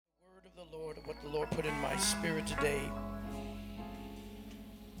the Lord of what the Lord put in my spirit today.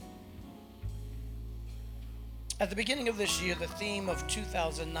 At the beginning of this year, the theme of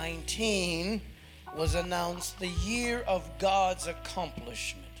 2019 was announced, the year of God's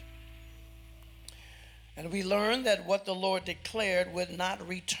accomplishment. And we learned that what the Lord declared would not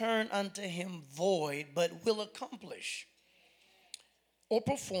return unto him void, but will accomplish or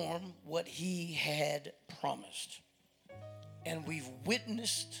perform what he had promised. And we've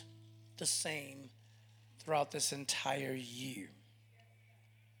witnessed the same throughout this entire year.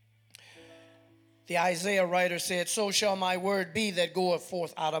 The Isaiah writer said, "So shall my word be that goeth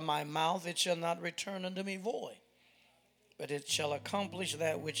forth out of my mouth. It shall not return unto me void, but it shall accomplish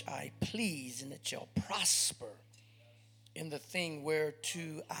that which I please, and it shall prosper in the thing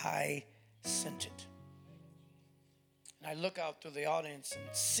whereto I sent it." And I look out through the audience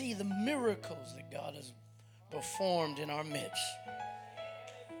and see the miracles that God has performed in our midst.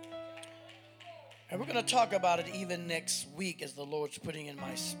 And we're going to talk about it even next week as the Lord's putting in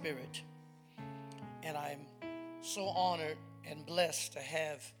my spirit. And I'm so honored and blessed to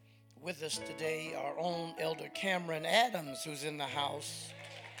have with us today our own Elder Cameron Adams, who's in the house.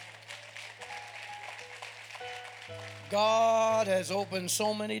 God has opened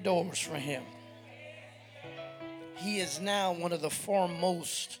so many doors for him. He is now one of the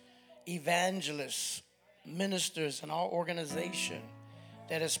foremost evangelists, ministers in our organization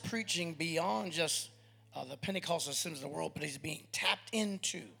that is preaching beyond just the Pentecostal Assemblies of the world, but he's being tapped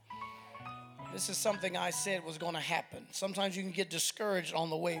into. This is something I said was going to happen. Sometimes you can get discouraged on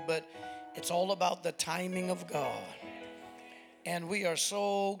the way, but it's all about the timing of God. And we are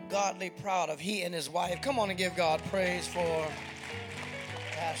so godly proud of he and his wife. Come on and give God praise for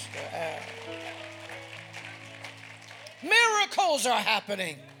Pastor Al. Miracles are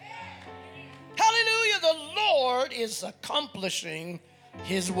happening. Hallelujah. The Lord is accomplishing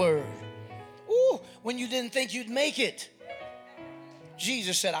his word. Ooh, when you didn't think you'd make it,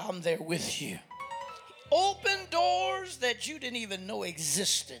 Jesus said, "I'm there with you." Open doors that you didn't even know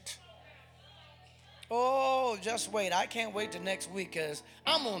existed. Oh, just wait. I can't wait till next week because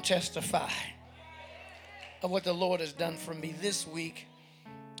I'm going to testify of what the Lord has done for me this week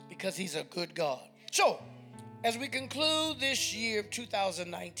because he's a good God. So, as we conclude this year of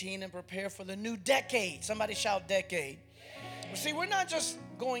 2019 and prepare for the new decade, somebody shout decade. Well, see, we're not just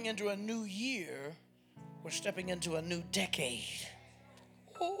going into a new year, we're stepping into a new decade.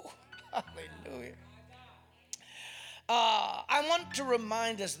 Oh, hallelujah. I want to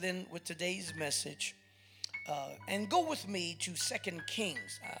remind us then with today's message, and go with me to 2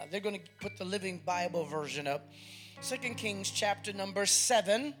 Kings. They're going to put the Living Bible version up. 2 Kings chapter number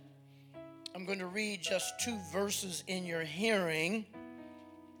 7. I'm going to read just 2 verses in your hearing.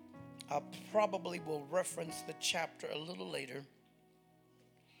 I probably will reference the chapter a little later.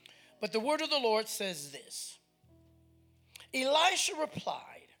 But the word of the Lord says this. Elisha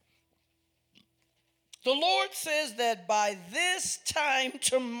replied, "The Lord says that by this time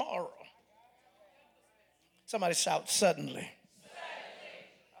tomorrow," somebody shout suddenly.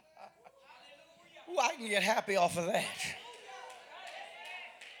 Ooh, I can get happy off of that.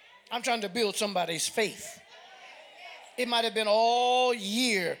 I'm trying to build somebody's faith. It might have been all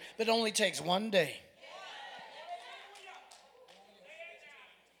year, but it only takes one day.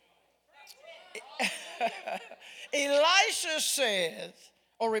 Elisha says,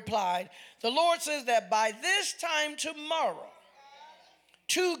 or replied, "The Lord says that by this time tomorrow,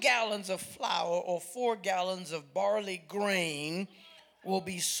 2 gallons of flour or 4 gallons of barley grain will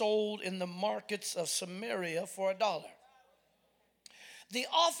be sold in the markets of Samaria for $1. The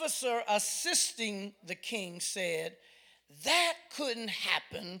officer assisting the king said, "That couldn't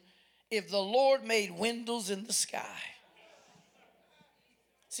happen if the Lord made windows in the sky."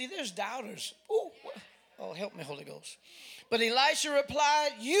 See, there's doubters. Ooh, oh, help me, Holy Ghost. But Elisha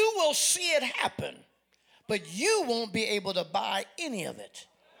replied, "You will see it happen, but you won't be able to buy any of it."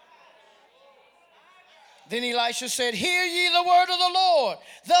 Then Elisha said, "Hear ye the word of the Lord.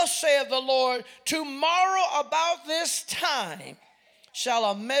 Thus saith the Lord, tomorrow about this time shall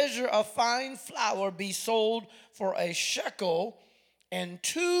a measure of fine flour be sold for a shekel, and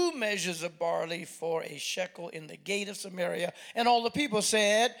 2 measures of barley for a shekel in the gate of Samaria." And all the people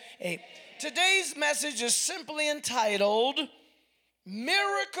said, Today's message is simply entitled,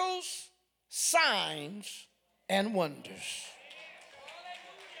 Miracles, Signs, and Wonders.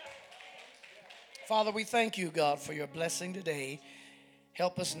 Father, we thank you, God, for your blessing today.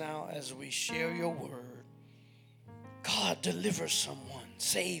 Help us now as we share your word. God, deliver someone,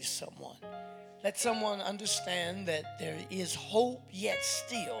 save someone. Let someone understand that there is hope yet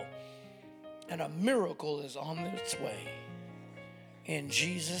still, and a miracle is on its way. In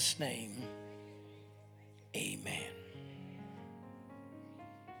Jesus' name, amen.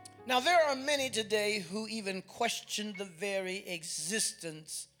 Now, there are many today who even question the very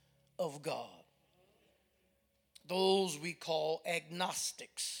existence of God. Those we call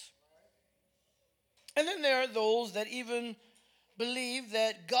agnostics. And then there are those that even believe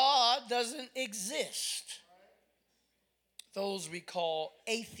that God doesn't exist. Those we call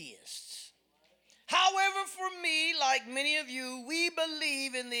atheists. However, for me, like many of you, we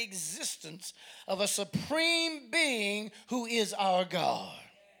believe in the existence of a supreme being who is our God.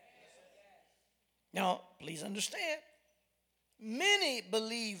 Now, please understand, many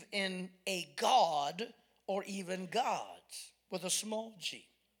believe in a God or even gods with a small g.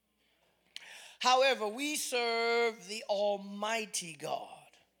 However, we serve the Almighty God.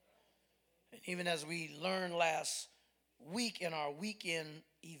 And even as we learned last week in our weekend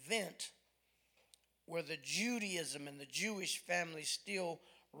event, where the Judaism and the Jewish family still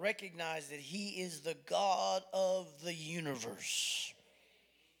recognize that he is the God of the universe.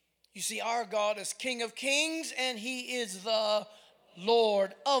 You see, our God is King of Kings and he is the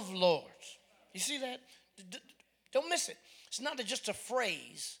Lord of Lords. You see that? Don't miss it. It's not just a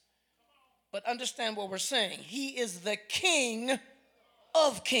phrase, but understand what we're saying. He is the King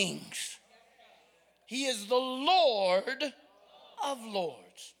of Kings. He is the Lord of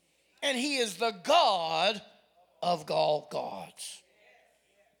Lords. And he is the God of all gods.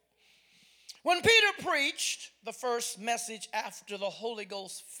 When Peter preached the first message after the Holy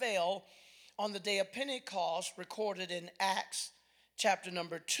Ghost fell on the day of Pentecost, recorded in Acts chapter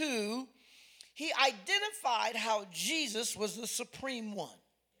number 2, he identified how Jesus was the supreme one.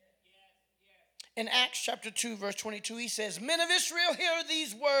 In Acts chapter 2, verse 22, he says, "Men of Israel, hear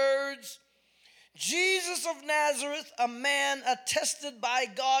these words. Jesus of Nazareth, a man attested by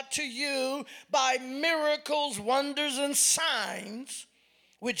God to you by miracles, wonders, and signs,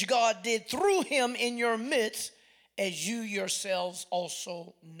 which God did through him in your midst, as you yourselves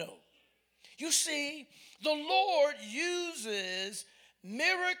also know." You see, the Lord uses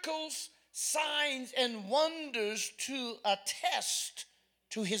miracles, signs, and wonders to attest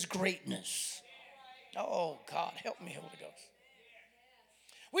to his greatness. Oh, God, help me, Holy Ghost.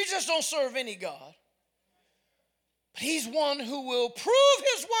 We just don't serve any God. But he's one who will prove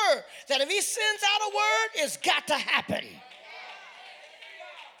his word, that if he sends out a word, it's got to happen.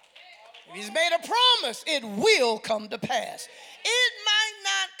 If he's made a promise, it will come to pass. It might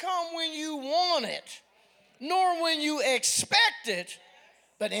not come when you want it, nor when you expect it,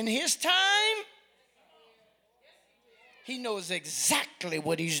 but in his time, he knows exactly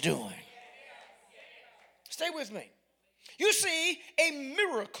what he's doing. Stay with me. You see, a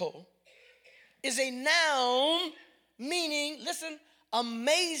miracle is a noun meaning, listen,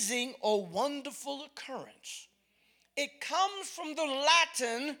 amazing or wonderful occurrence. It comes from the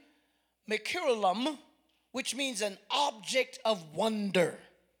Latin miraculum, which means an object of wonder.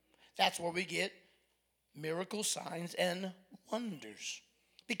 That's where we get miracles, signs, and wonders,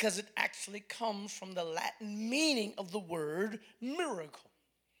 because it actually comes from the Latin meaning of the word miracle.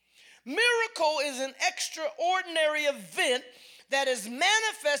 Miracle is an extraordinary event that is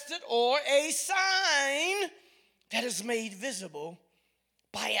manifested or a sign that is made visible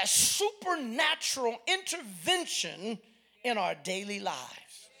by a supernatural intervention in our daily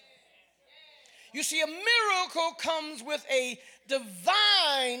lives. You see, a miracle comes with a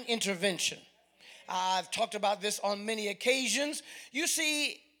divine intervention. I've talked about this on many occasions. You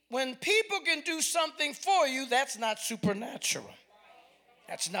see, when people can do something for you, that's not supernatural.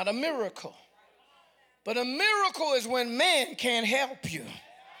 That's not a miracle. But a miracle is when man can't help you.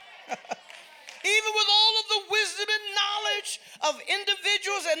 Even with all of the wisdom and knowledge of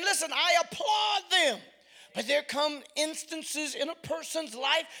individuals, and listen, I applaud them. But there come instances in a person's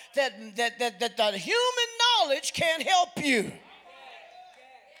life that the human knowledge can't help you.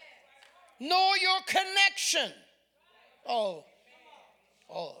 Nor your connection. Oh,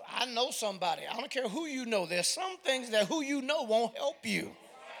 I know somebody. I don't care who you know. There's some things that who you know won't help you.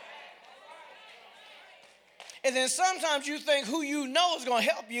 And then sometimes you think who you know is going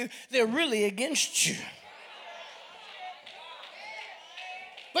to help you, they're really against you.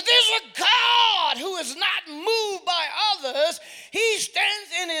 But there's a God who is not moved by others. He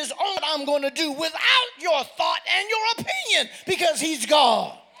stands in his own, what I'm going to do without your thought and your opinion, because he's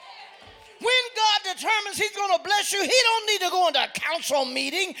God. When God determines he's going to bless you, he don't need to go into a council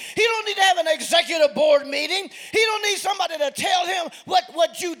meeting. He don't need to have an executive board meeting. He don't need somebody to tell him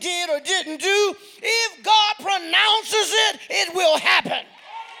what you did or didn't do. If God pronounces it, it will happen.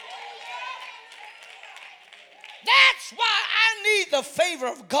 That's why I need the favor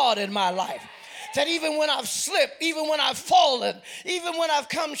of God in my life. that even when I've slipped, even when I've fallen, even when I've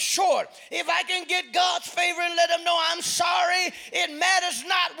come short, if I can get God's favor and let him know I'm sorry, it matters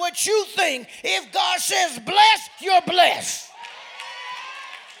not what you think. If God says bless, you're blessed.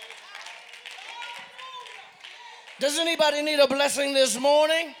 Does anybody need a blessing this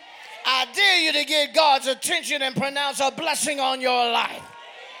morning? I dare you to get God's attention and pronounce a blessing on your life.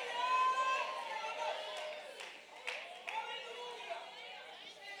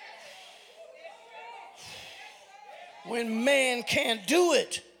 When man can't do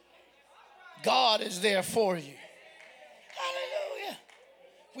it, God is there for you. Hallelujah.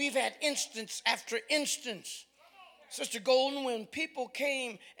 We've had instance after instance. Sister Golden, when people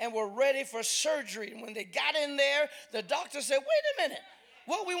came and were ready for surgery, and when they got in there, the doctor said, wait a minute,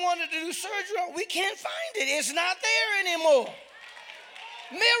 what we wanted to do surgery on, we can't find it. It's not there anymore.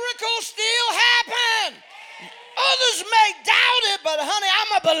 Miracles still happen. Others may doubt it, but honey,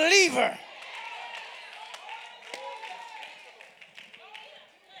 I'm a believer.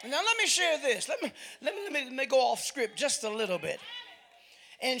 Now let me share this. Let me go off script just a little bit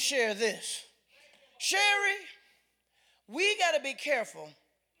and share this. Sherry, we got to be careful.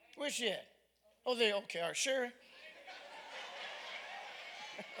 Where's she at? Oh, there. Okay, all right, Sherry.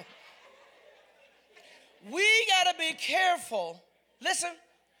 We got to be careful, listen,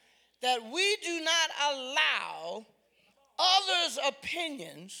 that we do not allow others'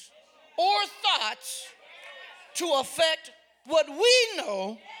 opinions or thoughts to affect what we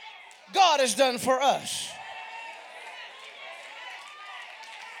know God has done for us.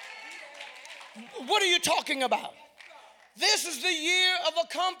 What are you talking about? This is the year of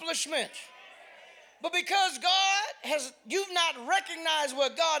accomplishment. But because you've not recognized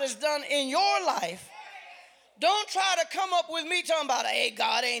what God has done in your life, don't try to come up with me talking about, hey,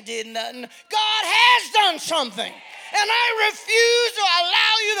 God ain't did nothing. God has done something. And I refuse to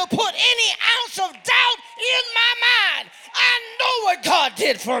allow you to put any ounce of doubt in my mind. I know what God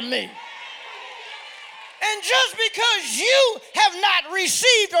did for me. And just because you have not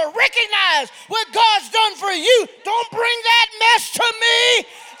received or recognized what God's done for you, don't bring that mess to me.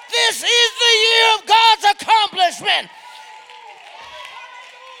 This is the year of God's accomplishment.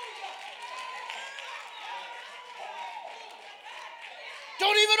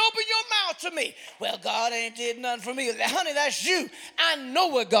 Don't even open your mouth to me. Well, God ain't did nothing for me. Honey, that's you. I know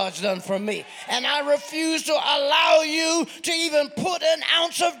what God's done for me. And I refuse to allow you to even put an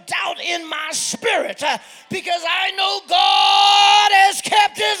ounce of doubt in my spirit because I know God has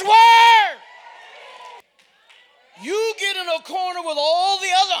kept his word. You get in a corner with all the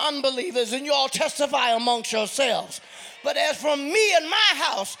other unbelievers and you all testify amongst yourselves. But as for me and my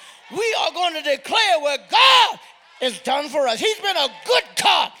house, we are going to declare what God is done for us. He's been a good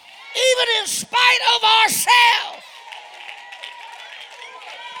God, even in spite of ourselves.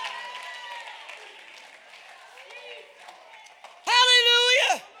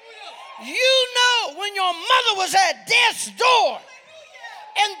 Hallelujah. You know when your mother was at death's door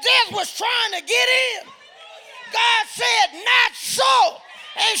and death was trying to get in, God said, not so,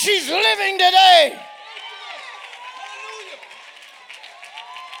 and she's living today.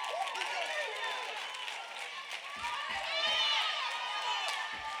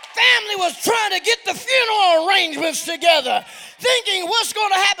 Family was trying to get the funeral arrangements together, thinking what's going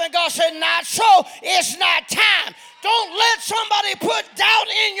to happen. God said, not so. It's not time. Don't let somebody put doubt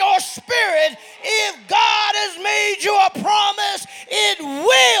in your spirit. If God has made you a promise, it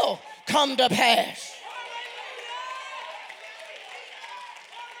will come to pass.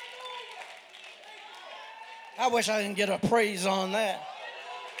 I wish I didn't get a praise on that.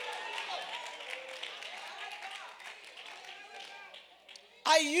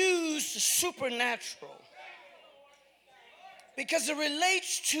 I used supernatural because it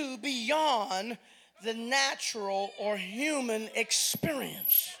relates to beyond the natural or human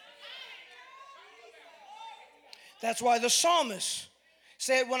experience. That's why the psalmist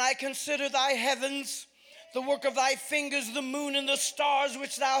said, when I consider thy heavens, the work of thy fingers, the moon and the stars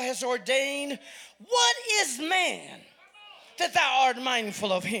which thou hast ordained, what is man that thou art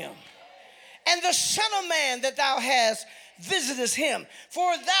mindful of him? And the son of man that thou hast visitest him.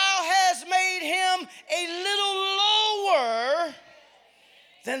 For thou hast made him a little lower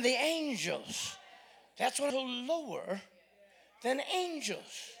than the angels. That's what, a little lower than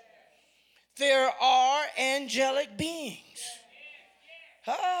angels. There are angelic beings.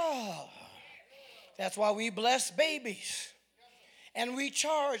 Oh, that's why we bless babies. And we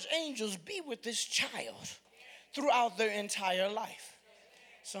charge angels be with this child throughout their entire life.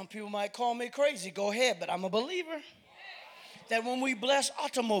 Some people might call me crazy. Go ahead, but I'm a believer that when we bless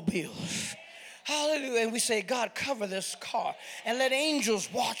automobiles, Hallelujah. And we say, God, cover this car and let angels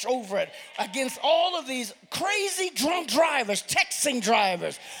watch over it against all of these crazy drunk drivers, texting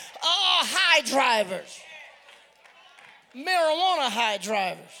drivers, high drivers, marijuana high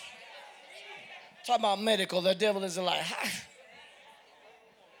drivers. Talk about medical, the devil is a lie.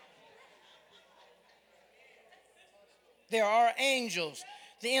 There are angels.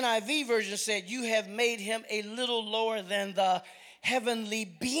 The NIV version said, you have made him a little lower than the heavenly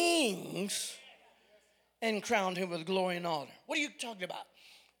beings and crowned him with glory and honor. What are you talking about?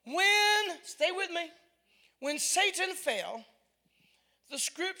 Stay with me, when Satan fell, the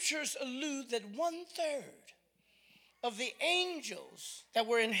scriptures allude that 1/3 of the angels that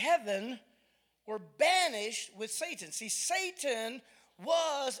were in heaven were banished with Satan. See, Satan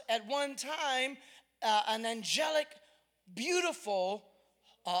was at one time an angelic, beautiful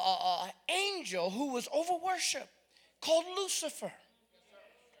angel who was over worship, called Lucifer.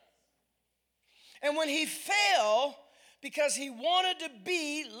 And when he fell, because he wanted to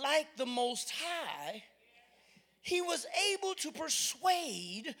be like the Most High, he was able to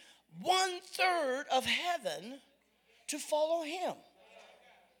persuade 1/3 of heaven to follow him.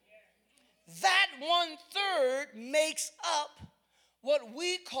 That 1/3 makes up what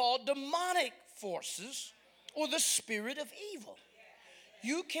we call demonic forces or the spirit of evil.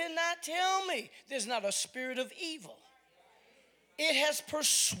 You cannot tell me there's not a spirit of evil. It has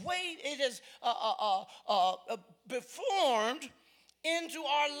formed into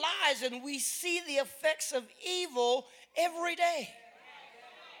our lives, and we see the effects of evil every day.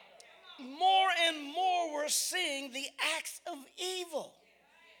 More and more we're seeing the acts of evil.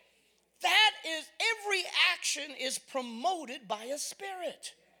 That is, every action is promoted by a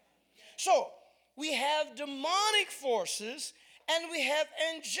spirit. So we have demonic forces and we have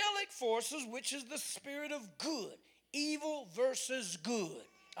angelic forces, which is the spirit of good. Evil versus good.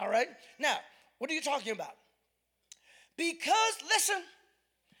 All right? Now, what are you talking about? Because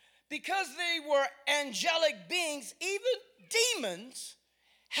they were angelic beings, even demons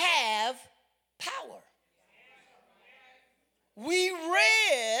have power. We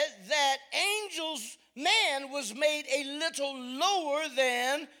read that man was made a little lower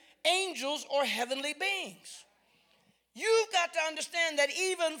than angels or heavenly beings. You've got to understand that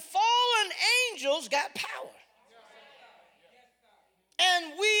even fallen angels got power.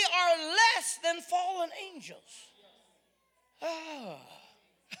 And we are less than fallen angels.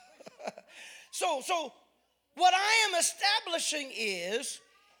 So what I am establishing is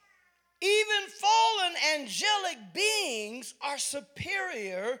even fallen angelic beings are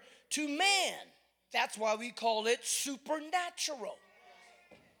superior to man. That's why we call it supernatural.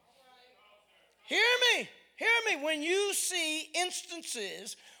 Hear me. When you see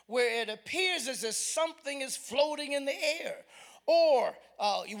instances where it appears as if something is floating in the air, or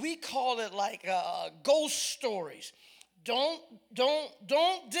we call it like ghost stories, don't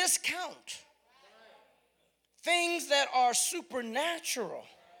discount things that are supernatural,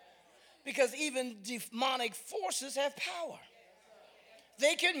 because even demonic forces have power.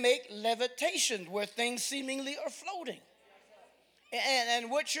 They can make levitation where things seemingly are floating. And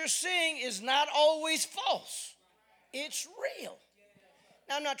what you're seeing is not always false. It's real.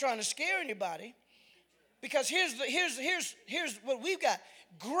 Now, I'm not trying to scare anybody, because here's what we've got.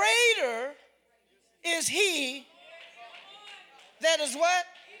 Greater is he that is what?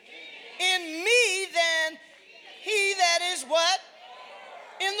 In me than he that is what?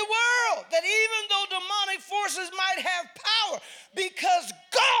 In the world. That even though demonic forces might have power, because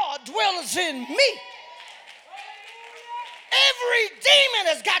God dwells in me, every demon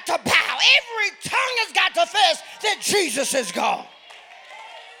has got to bow. Every tongue has got to confess that Jesus is God.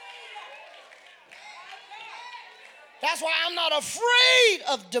 That's why I'm not afraid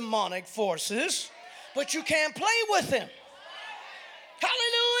of demonic forces, but you can't play with them.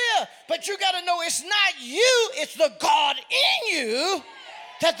 Hallelujah. But you got to know it's not you, it's the God in you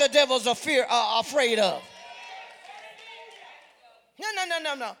that the devil's afraid of.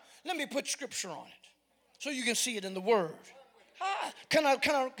 No. Let me put scripture on it so you can see it in the word. Can I,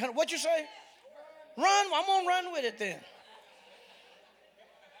 what you say? Run? I'm going to run with it then.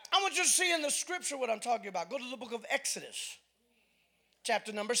 I want you to see in the scripture what I'm talking about. Go to the book of Exodus,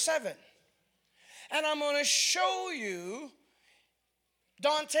 chapter number 7. And I'm going to show you,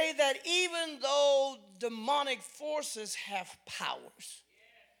 Dante, that even though demonic forces have powers,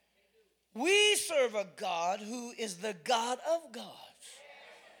 we serve a God who is the God of gods.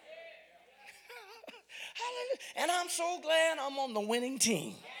 And I'm so glad I'm on the winning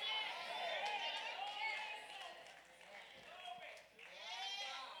team.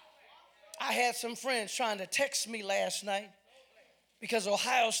 I had some friends trying to text me last night because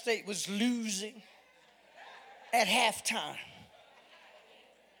Ohio State was losing at halftime.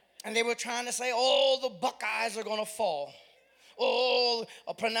 And they were trying to say, oh, the Buckeyes are going to fall. Oh,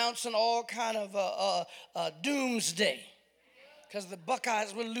 pronouncing all kind of doomsday because the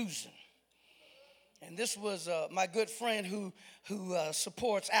Buckeyes were losing. And this was my good friend who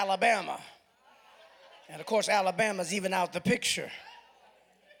supports Alabama. And, of course, Alabama's even out the picture.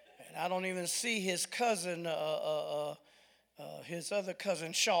 And I don't even see his cousin, his other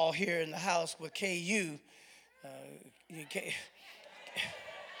cousin Shaw here in the house with KU.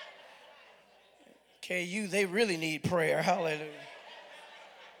 KU, they really need prayer. Hallelujah.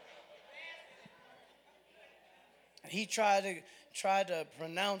 He tried to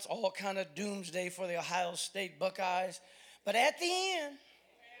pronounce all kind of doomsday for the Ohio State Buckeyes. But at the end,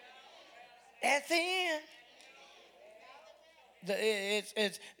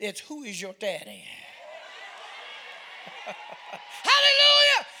 it's who is your daddy?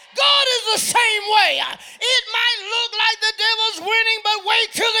 Hallelujah. God is the same way. It might look like the devil's winning, but wait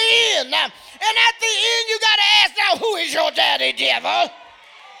till the end. And at the end, you got to ask now, who is your daddy, devil?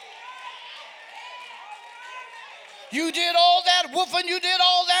 You did all that woofing, you did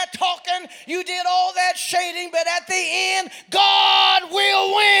all that talking, you did all that shading, but at the end, God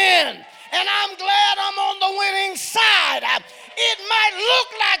will win. And I'm glad I'm on the winning side. It might look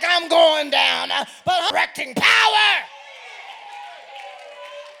like I'm going down, but I'm directing power.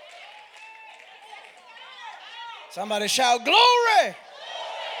 Somebody shout glory.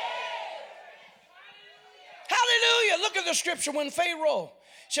 Hallelujah. Look at the scripture. When Pharaoh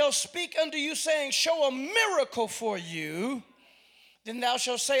shall speak unto you, saying, show a miracle for you, then thou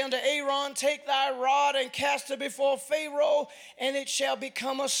shalt say unto Aaron, take thy rod and cast it before Pharaoh, and it shall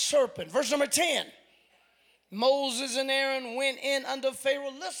become a serpent. Verse number 10. Moses and Aaron went in unto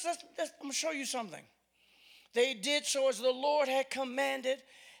Pharaoh. Listen, I'm going to show you something. They did so as the Lord had commanded,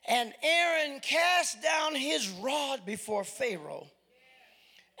 and Aaron cast down his rod before Pharaoh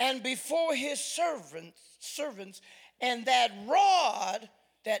and before his servants, and that rod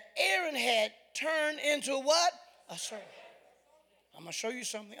that Aaron had turned into what? A serpent. I'm going to show you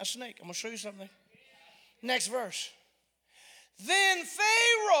something. A snake. I'm going to show you something. Next verse. Then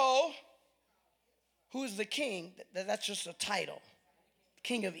Pharaoh, who is the king, that's just a title,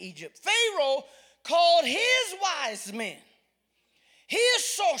 king of Egypt. Pharaoh called his wise men, his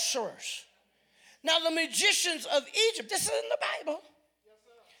sorcerers. Now the magicians of Egypt, this is in the Bible,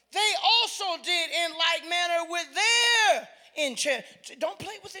 they also did in like manner with their enchant. Don't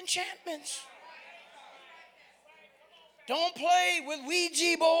play with enchantments. Don't play with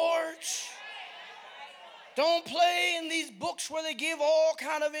Ouija boards. Don't play in these books where they give all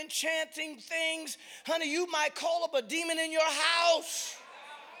kind of enchanting things. Honey, you might call up a demon in your house.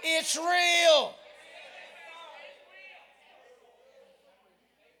 It's real.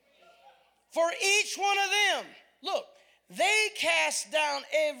 For each one of them, look, they cast down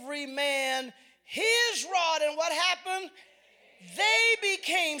every man his rod, and what happened? They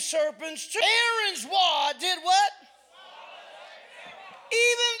became serpents too. Aaron's rod did what?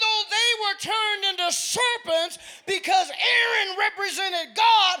 Even though they were turned into serpents, because Aaron represented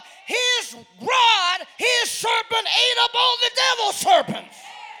God, his rod, his serpent ate up all the devil's serpents.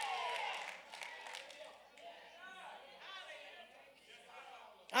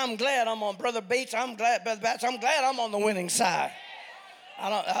 I'm glad I'm on Brother Bates. I'm glad, Brother Bates, I'm glad I'm on the winning side.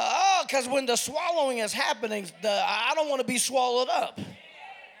 Because when the swallowing is happening, I don't want to be swallowed up.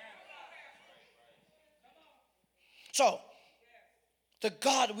 So, the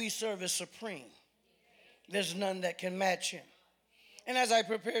God we serve is supreme. There's none that can match him. And as I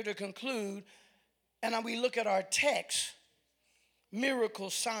prepare to conclude, and we look at our text,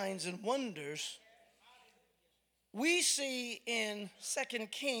 miracles, signs, and wonders, we see in 2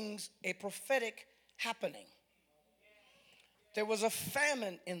 Kings a prophetic happening. There was a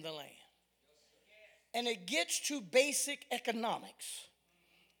famine in the land. And it gets to basic economics.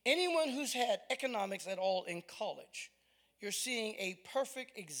 Anyone who's had economics at all in college, you're seeing a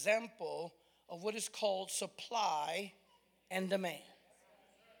perfect example of what is called supply and demand.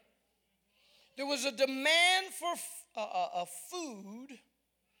 There was a demand for food,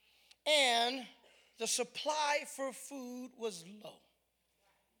 and the supply for food was low.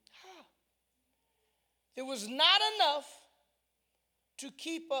 There was not enough to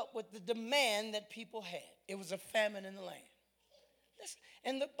keep up with the demand that people had. It was a famine in the land.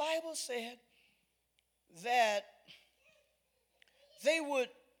 And the Bible said that they would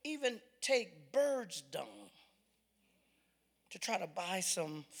even take birds' dung to try to buy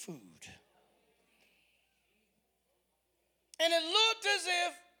some food. And it looked as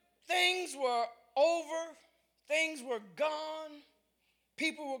if things were over, things were gone,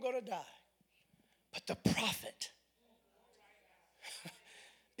 people were going to die. But the prophet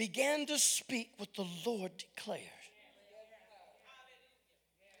began to speak what the Lord declared.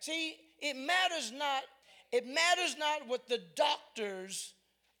 See, it matters not what the doctors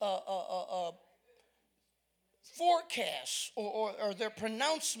forecast or their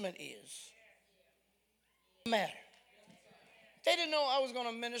pronouncement is. Matter. They didn't know I was going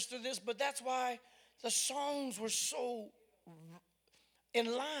to minister this, but that's why the songs were so in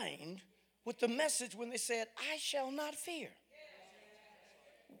line with the message when they said, I shall not fear.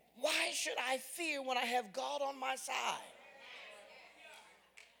 Why should I fear when I have God on my side?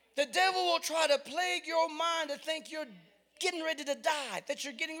 The devil will try to plague your mind to think you're getting ready to die, that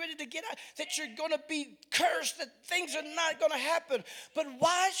you're getting ready to get out, that you're going to be cursed, that things are not going to happen. But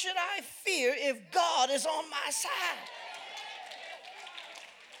why should I fear if God is on my side?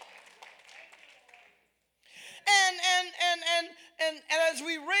 And as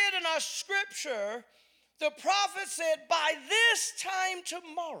we read in our scripture, the prophet said, by this time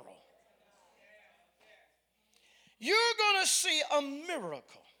tomorrow, you're going to see a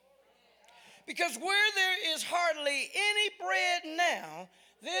miracle. Because where there is hardly any bread now,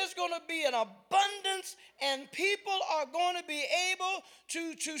 there's going to be an abundance, and people are going to be able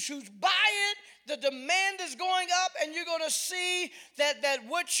to buy it. The demand is going up, and you're going to see that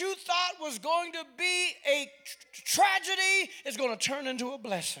what you thought was going to be a tragedy is going to turn into a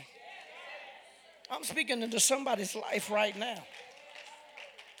blessing. I'm speaking into somebody's life right now.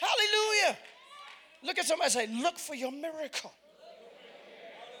 Hallelujah. Look at somebody and say, look for your miracle.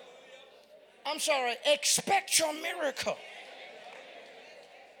 I'm sorry, expect your miracle.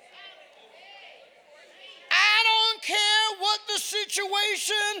 I don't care what the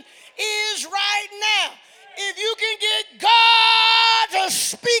situation is right now. If you can get God to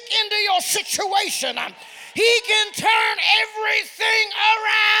speak into your situation, He can turn everything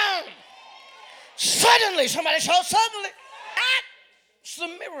around. Suddenly, somebody shout suddenly. That's the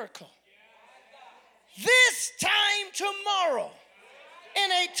miracle. This time tomorrow, in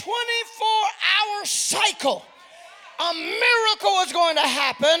a 24-hour cycle, a miracle is going to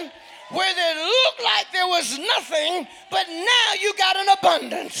happen where it looked like there was nothing, but now you got an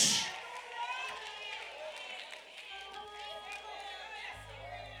abundance.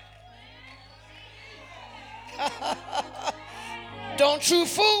 Don't you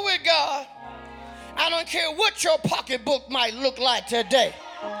fool with God. I don't care what your pocketbook might look like today.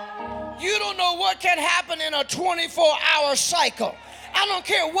 You don't know what can happen in a 24-hour cycle. I don't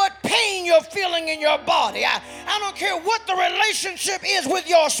care what pain you're feeling in your body. I don't care what the relationship is with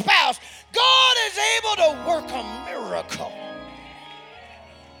your spouse. God is able to work a miracle.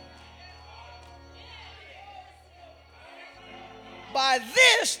 By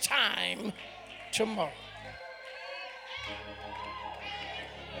this time tomorrow.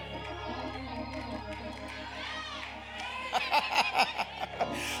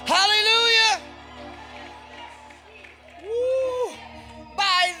 Hallelujah. Woo.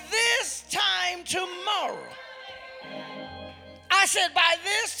 By this time tomorrow. I said by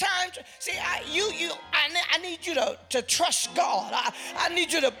this time. See, I need you to trust God. I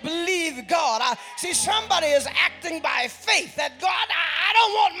need you to believe God. See, somebody is acting by faith that God, I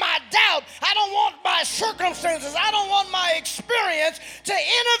don't want my doubt. I don't want my circumstances. I don't want my experience to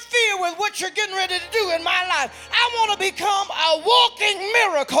interfere with what you're getting ready to do in my life. I want to become a walking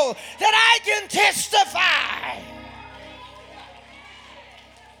miracle that I can testify.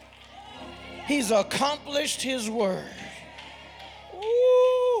 He's accomplished His word.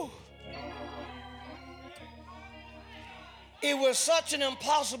 Ooh. It was such an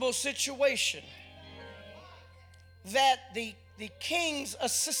impossible situation that the king's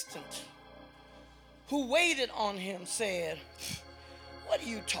assistant who waited on him said, what are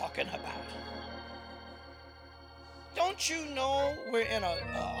you talking about? Don't you know we're in a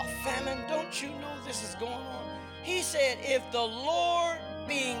famine? Don't you know this is going on? He said, if the Lord,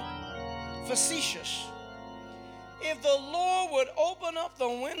 being facetious, if the Lord would open up the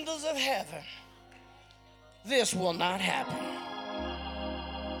windows of heaven, this will not happen.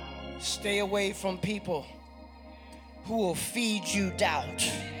 Stay away from people who will feed you doubt.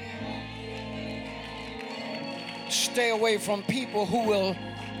 Stay away from people who will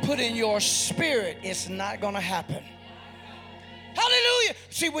put in your spirit, it's not going to happen. Hallelujah.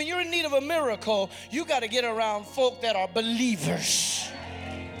 See, when you're in need of a miracle, you got to get around folk that are believers.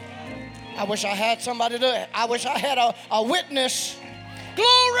 I wish I had somebody I wish I had a witness.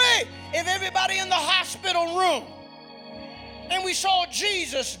 Glory! If everybody in the hospital room and we saw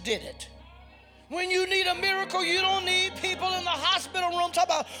Jesus did it. When you need a miracle, you don't need people in the hospital room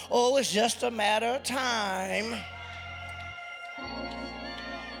talking about, oh, it's just a matter of time.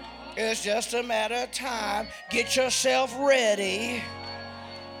 It's just a matter of time. Get yourself ready.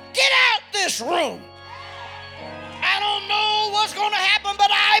 Get out this room. I don't know what's going to happen, but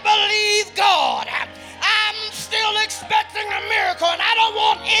I believe God. I'm still expecting a miracle, and I don't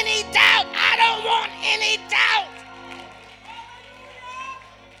want any doubt. I don't want any doubt.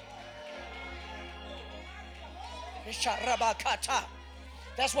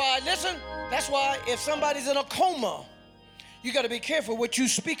 That's why, listen, that's why if somebody's in a coma, you got to be careful what you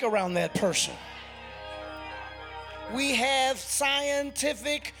speak around that person. We have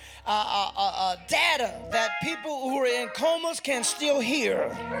scientific data that people who are in comas can still hear.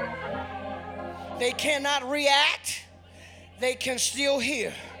 They cannot react. They can still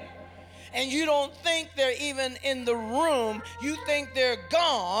hear. And you don't think they're even in the room. You think they're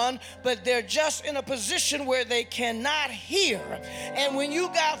gone, but they're just in a position where they cannot hear. And when you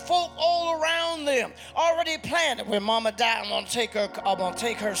got folk all around them already planning, when mama died, I'm gonna take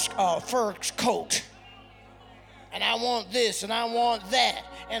her fur coat. And I want this and I want that.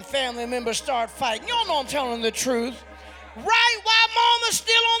 And family members start fighting. Y'all know I'm telling the truth. Right while mama's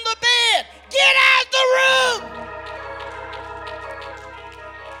still on the bed. Get out the room.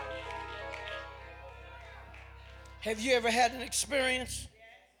 Have you ever had an experience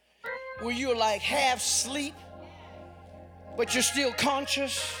where you're like half asleep, but you're still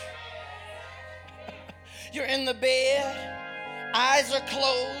conscious? You're in the bed, eyes are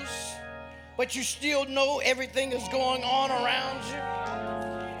closed, but you still know everything is going on around you,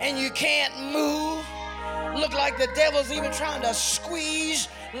 and you can't move. Look like the devil's even trying to squeeze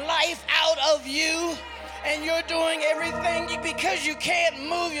life out of you. And you're doing everything because you can't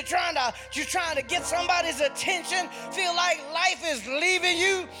move. You're trying to get somebody's attention. Feel like life is leaving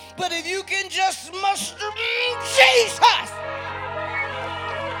you. But if you can just muster, Jesus!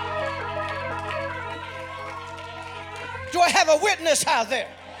 Do I have a witness out there?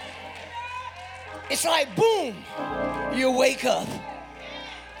 It's like boom, you wake up.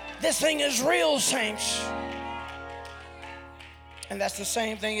 This thing is real, saints. And that's the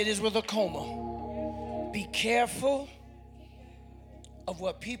same thing it is with a coma. Be careful of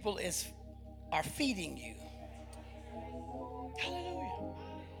what people are feeding you. Hallelujah.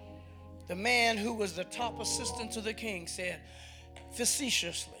 The man who was the top assistant to the king said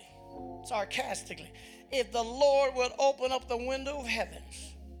facetiously, sarcastically, if the Lord would open up the window of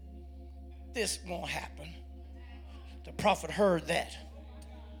heavens, this won't happen. The prophet heard that.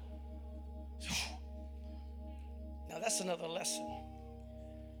 Now that's another lesson.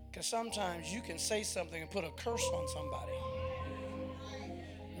 Because sometimes you can say something and put a curse on somebody.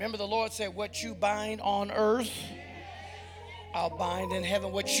 Remember the Lord said, what you bind on earth, I'll bind in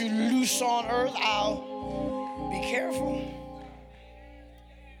heaven. What you loose on earth, I'll be careful.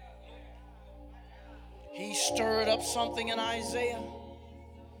 He stirred up something in Isaiah.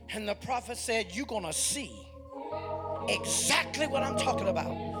 And the prophet said, you're going to see exactly what I'm talking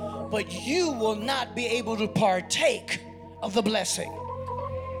about. But you will not be able to partake of the blessing.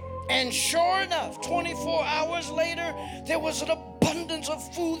 And sure enough, 24 hours later, there was an abundance of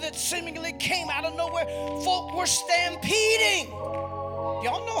food that seemingly came out of nowhere. Folk were stampeding.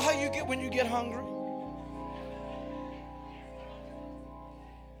 Y'all know how you get when you get hungry?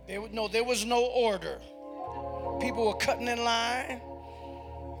 There was no order. People were cutting in line.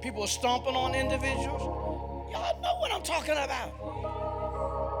 People were stomping on individuals. Y'all know what I'm talking about.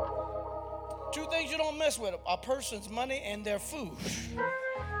 Two things you don't mess with: a person's money and their food.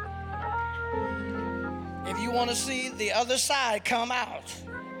 If you want to see the other side come out,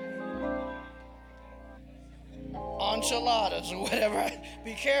 enchiladas or whatever,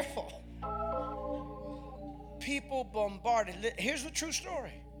 be careful. People bombarded. Here's the true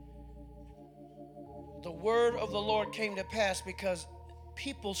story. The word of the Lord came to pass because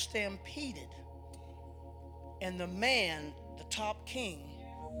people stampeded. And the man, the top king,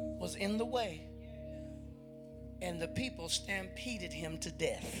 was in the way. And the people stampeded him to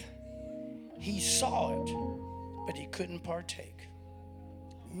death. He saw it, but he couldn't partake.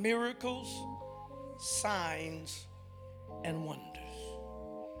 Miracles, signs, and wonders.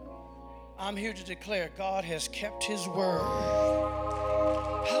 I'm here to declare God has kept his word.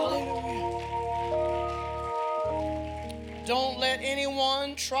 Hallelujah. Don't let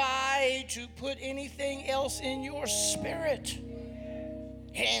anyone try to put anything else in your spirit.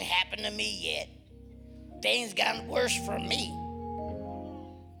 It ain't happened to me yet. Things gotten worse for me.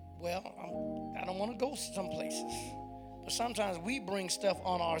 Well, I don't want to go some places. But sometimes we bring stuff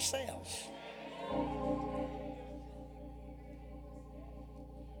on ourselves.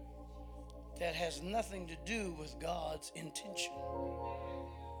 That has nothing to do with God's intention.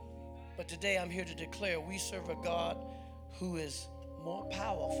 But today I'm here to declare we serve a God who is more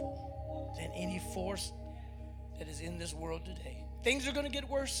powerful than any force that is in this world today. Things are going to get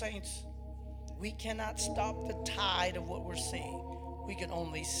worse, saints. We cannot stop the tide of what we're seeing. We can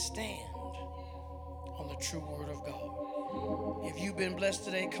only stand on the true word of God. If you've been blessed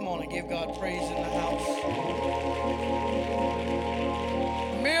today, come on and give God praise in the house.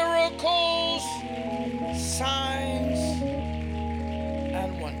 Miracles, signs,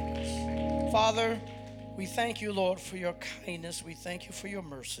 and wonders. Father, we thank you, Lord, for your kindness. We thank you for your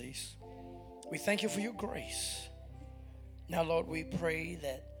mercies. We thank you for your grace. Now, Lord, we pray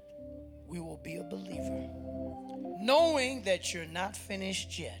that we will be a believer, knowing that you're not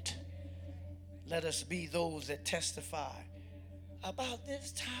finished yet. Let us be those that testify about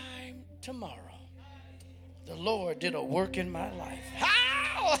this time tomorrow. The Lord did a work in my life.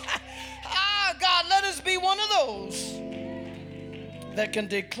 How? God, let us be one of those that can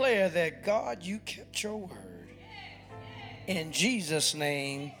declare that, God, you kept your word. In Jesus'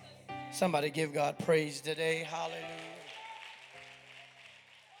 name, somebody give God praise today. Hallelujah.